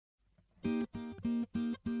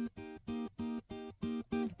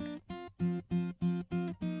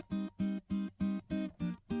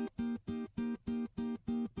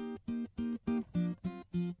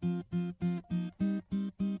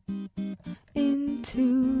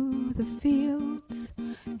into the fields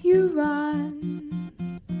you run.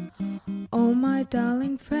 Oh, my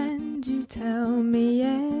darling friend, you tell me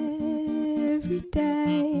every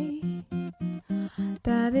day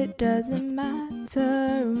that it doesn't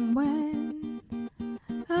matter when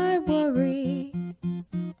I worry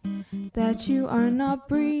that you are not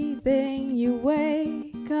breathing. You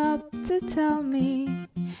wake up to tell me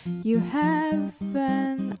you have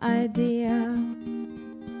an idea.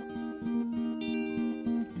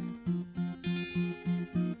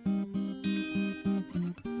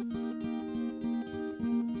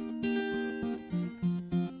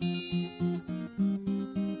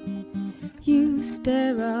 You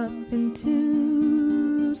stare up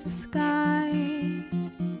into the sky.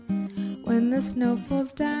 When the snow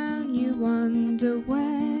falls down, you wonder where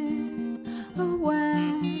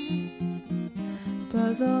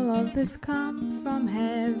does all of this come from?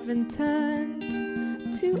 Heaven turned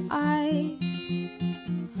to ice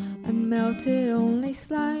and melted only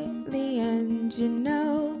slightly, and you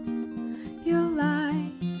know you're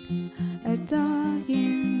like a dog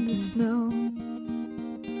in the snow.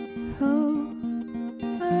 Oh,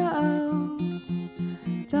 oh, oh,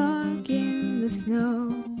 dog in the snow.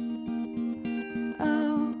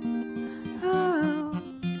 Oh, oh,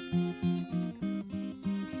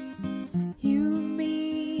 you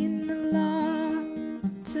mean a lot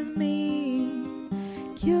to me.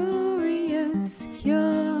 Curious curiosity,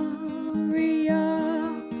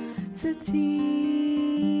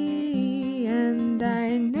 and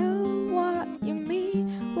I know what you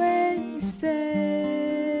mean when you say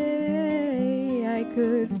I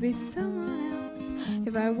could be someone else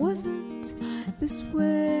if I wasn't this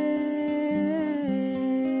way.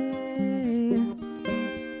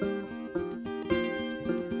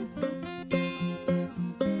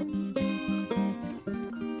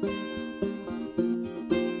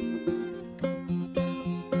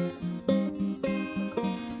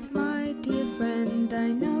 My dear friend, I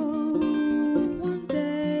know one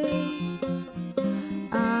day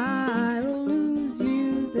I will lose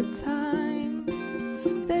you. The time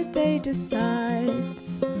the day decides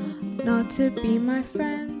not to be my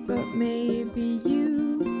friend, but maybe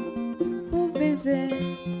you will visit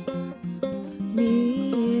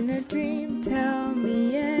me in a dream. Tell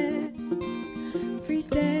me every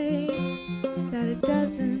day that it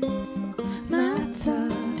doesn't matter.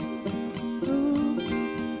 Ooh,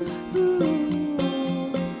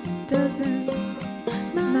 ooh, doesn't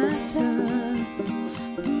matter.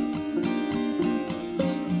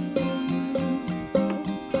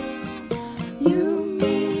 You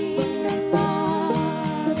mean a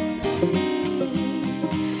lot to me.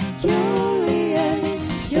 Curious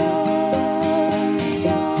curiosity,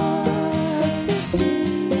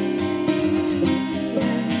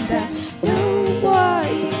 and I know what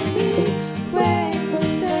you mean when you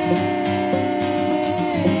say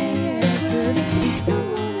I could be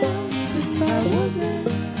someone else if I wasn't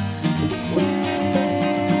this way.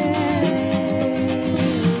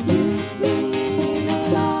 You mean a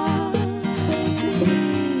lot to me.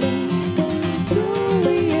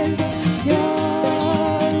 Curious curiosity,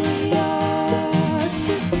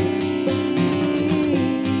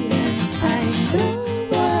 and I know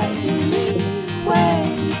what you mean when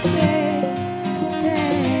you say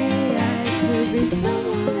I could be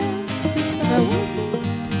someone else if I wasn't